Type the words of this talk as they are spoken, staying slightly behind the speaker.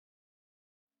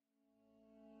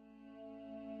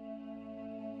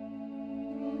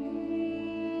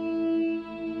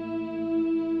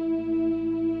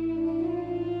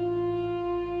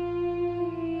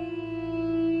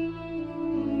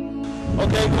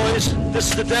Okay guys, this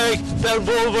is the day,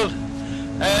 Benbulben.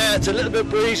 It's a little bit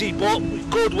breezy, but we've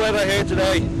good weather here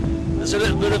today. It's a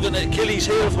little bit of an Achilles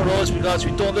heel for us because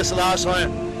we've done this the last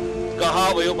time. Got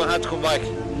halfway up and had to come back.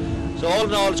 So all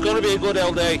in all, it's going to be a good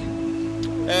old day.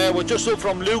 We're just up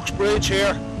from Luke's bridge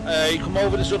here. You come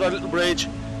over this other little bridge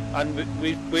and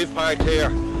we've parked here.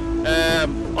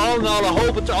 All in all, I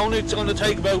hope it's only going to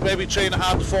take about maybe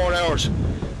 3.5 to 4 hours.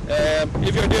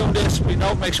 If you're doing this, we know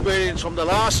from experience from the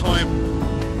last time,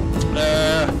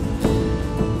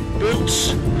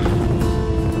 boots,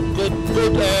 good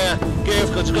gear,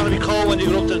 because it's going to be cold when you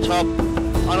get up to the top,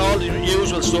 and all the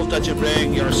usual stuff that you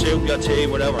bring, your soup, your tea,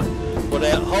 whatever. But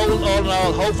all in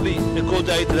all, hopefully a good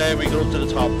day today when we get up to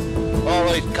the top.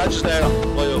 Alright, catch us later.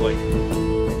 Bye bye.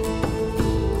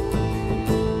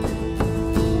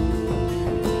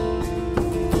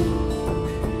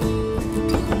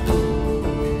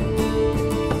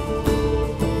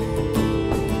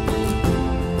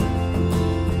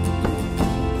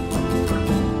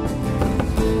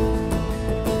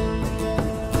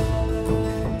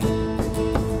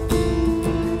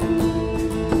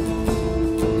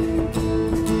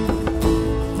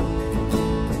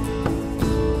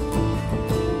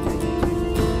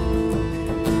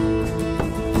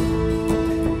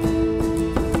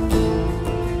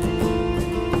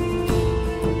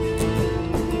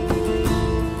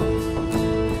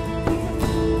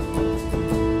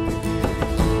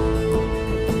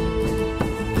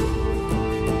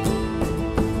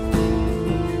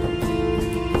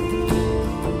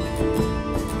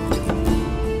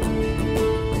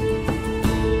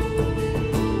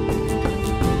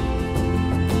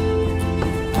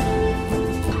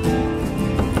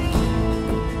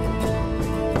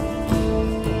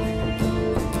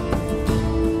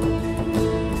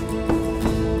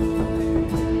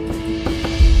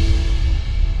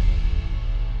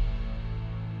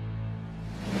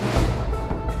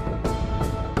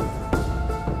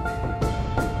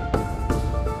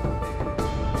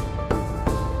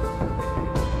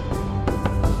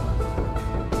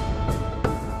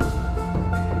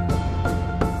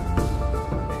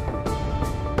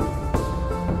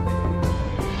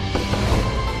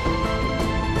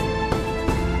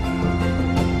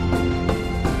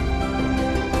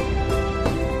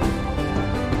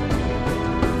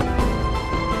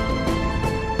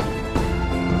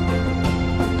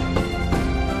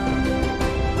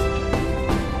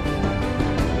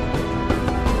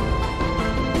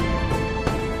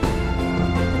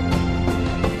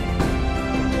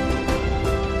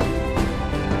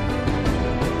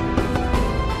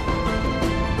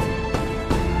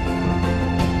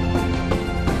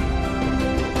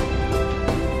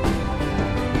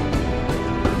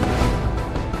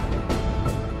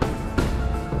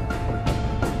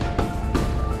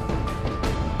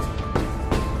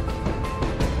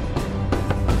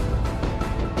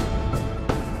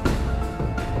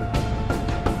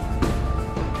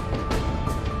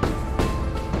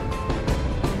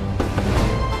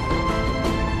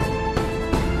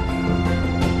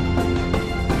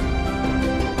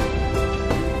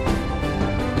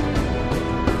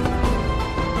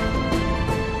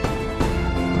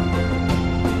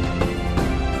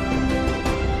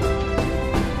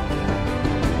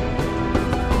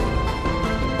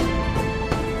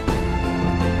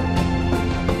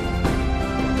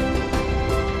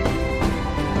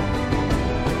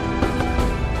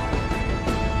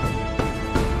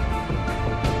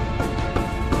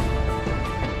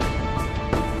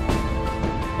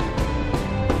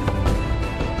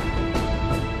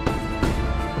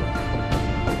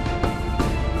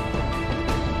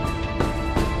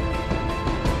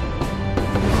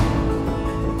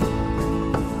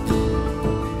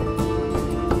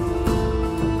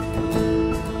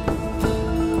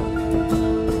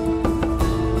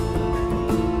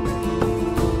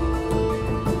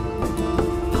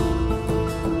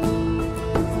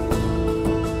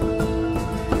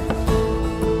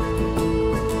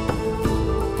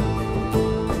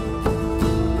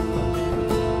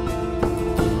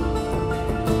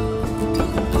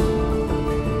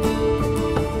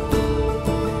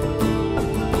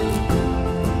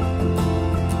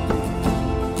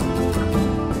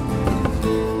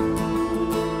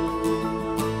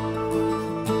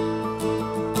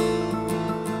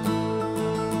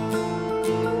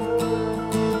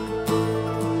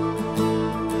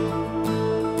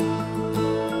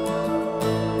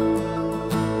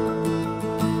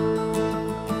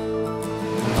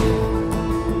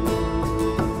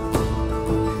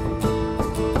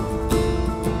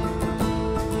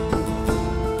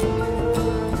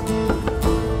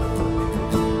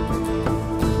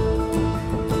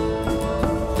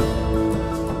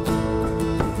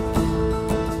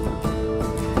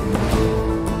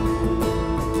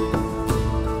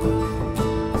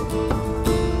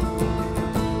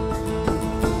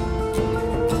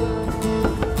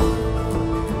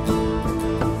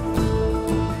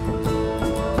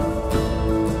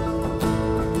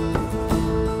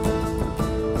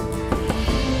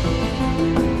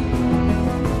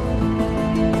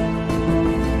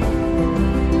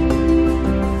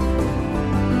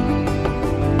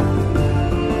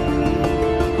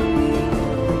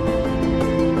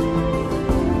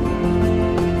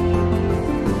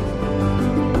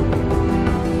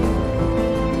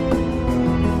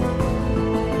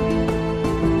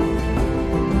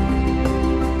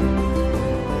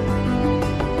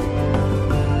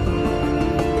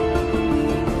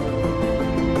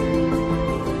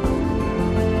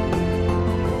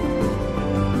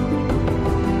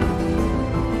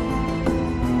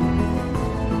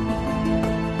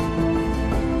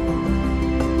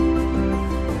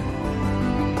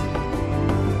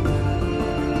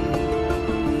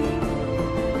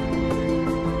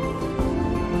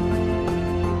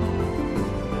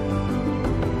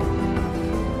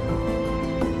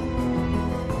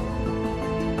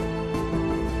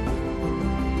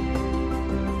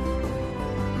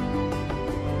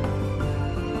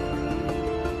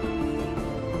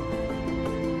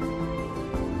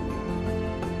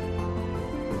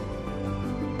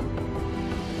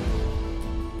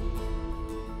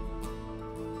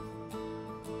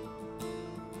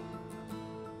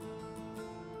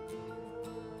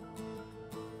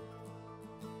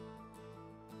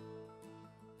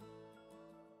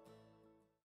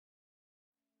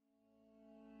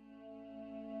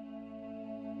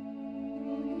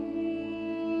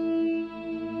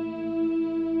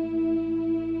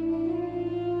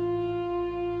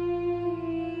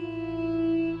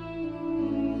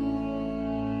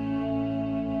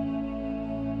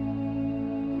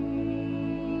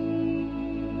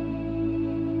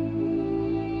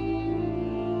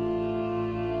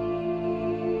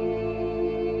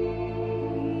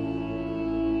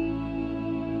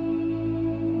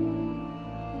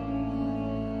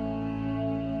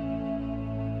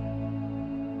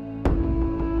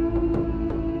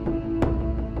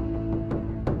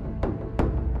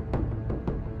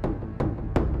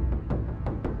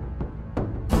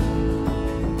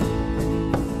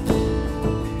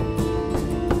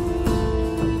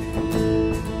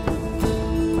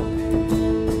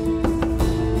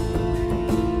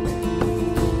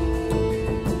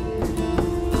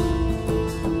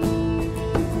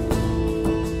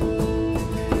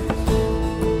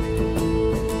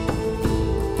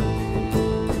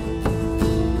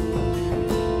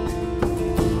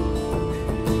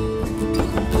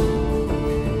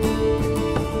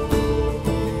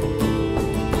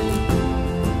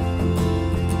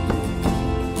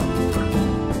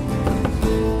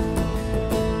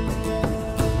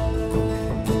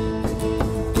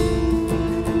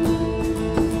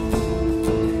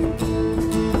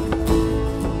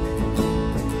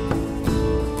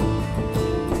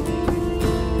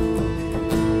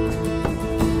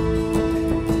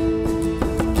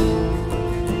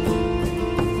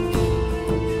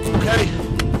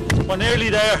 nearly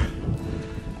there.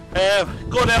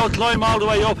 Good out climb all the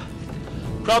way up.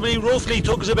 Probably roughly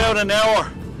took us about an hour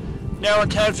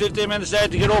and 10-15 minutes there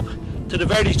to get up to the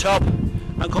very top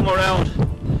and come around.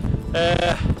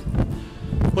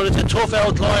 But it's a tough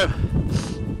out climb.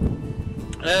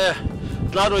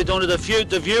 Glad I done it.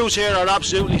 The views here are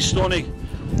absolutely stunning.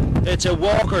 It's a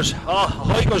walker's,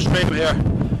 hiker's dream here.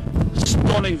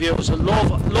 Stunning views. I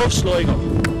love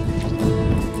Sligo.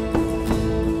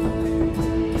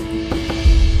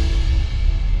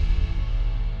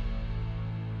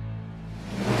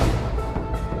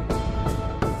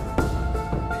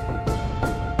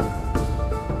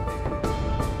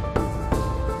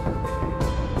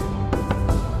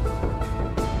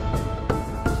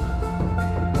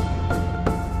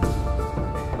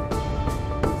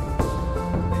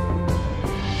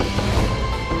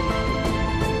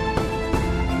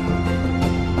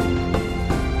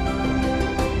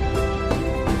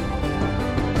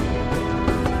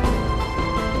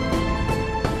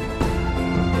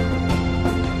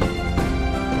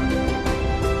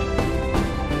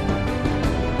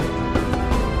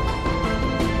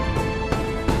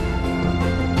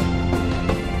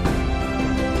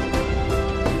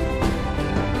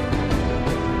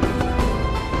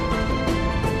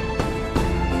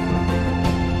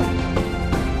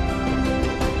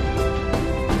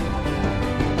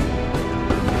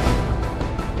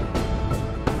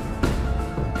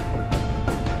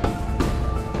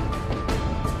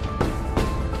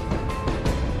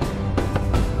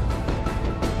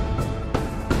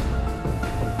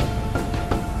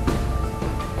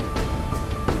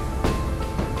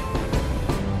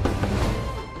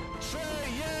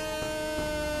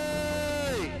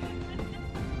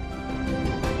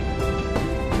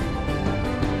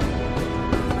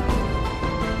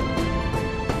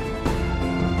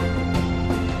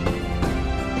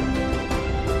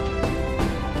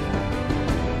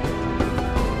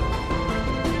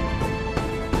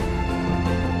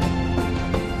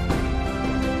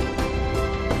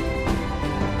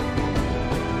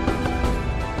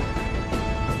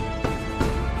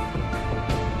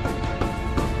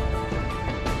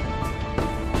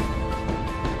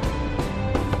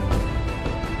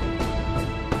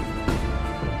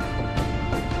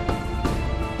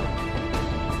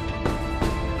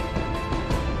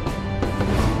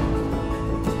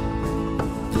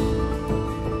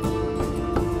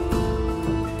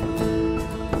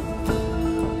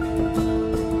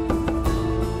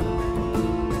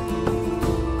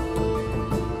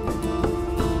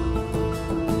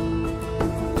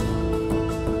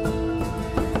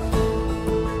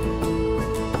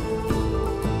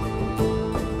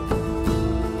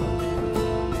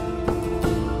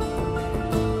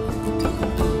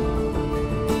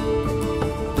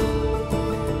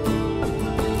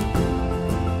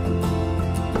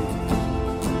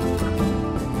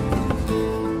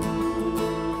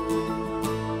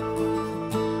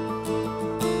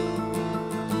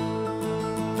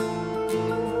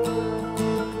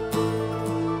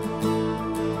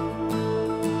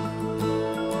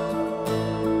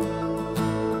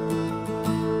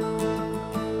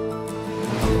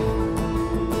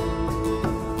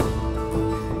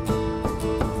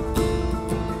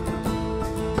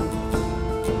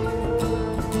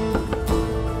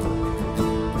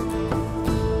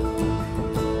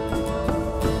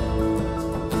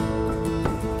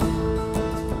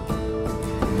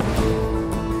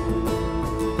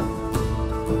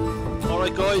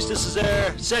 Guys, this is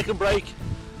our second break.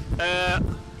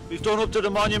 We've done up to the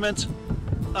monument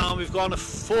and we've gone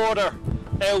further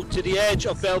out to the edge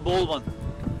of Benbulben.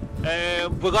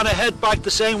 We're going to head back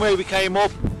the same way we came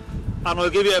up, and I'll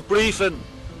give you a briefing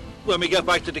when we get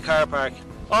back to the car park.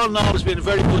 All in all, it's been a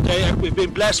very good day. We've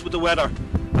been blessed with the weather,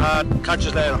 and catch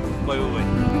us later. Bye bye.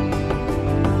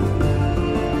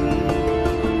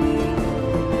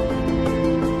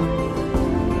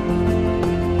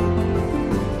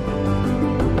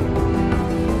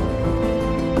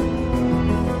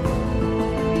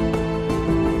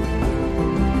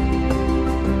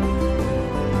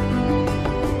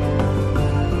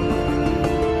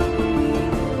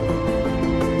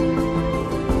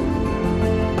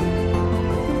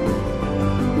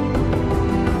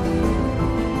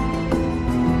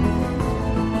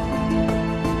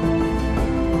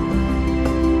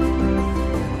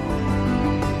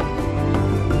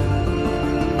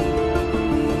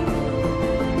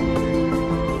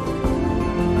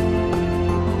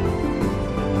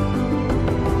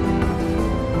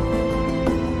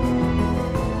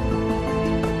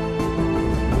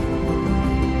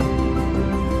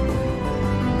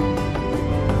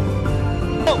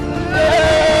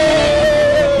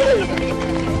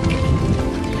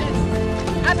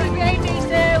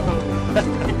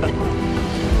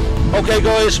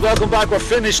 Hey guys, welcome back. We're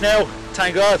finished now,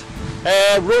 thank God.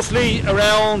 Roughly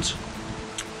around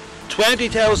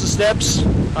 20,000 steps,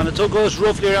 and it took us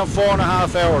roughly around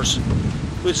 4.5 hours,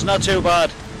 which is not too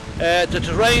bad. The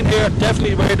terrain here,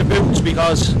 definitely wear the boots,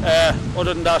 because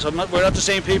other than that, we're not the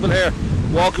same people here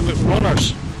walking with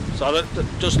runners, so they're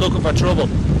just looking for trouble.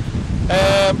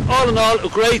 All in all, a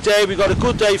great day. We got a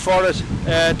good day for it.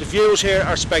 The views here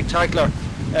are spectacular.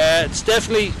 It's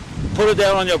definitely, put it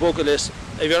down on your bucket list.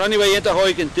 If you're anyway into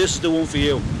hiking, this is the one for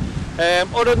you.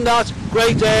 Other than that,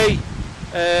 great day.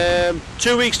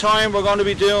 2 weeks time we're going to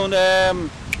be doing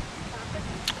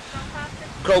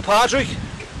Patrick,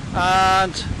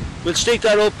 and we'll stick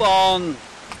that up on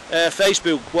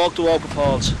Facebook, Walk the Walk with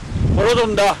Pauls. But other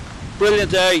than that,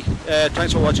 brilliant day.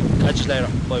 Thanks for watching. Catch you later.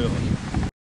 Bye bye.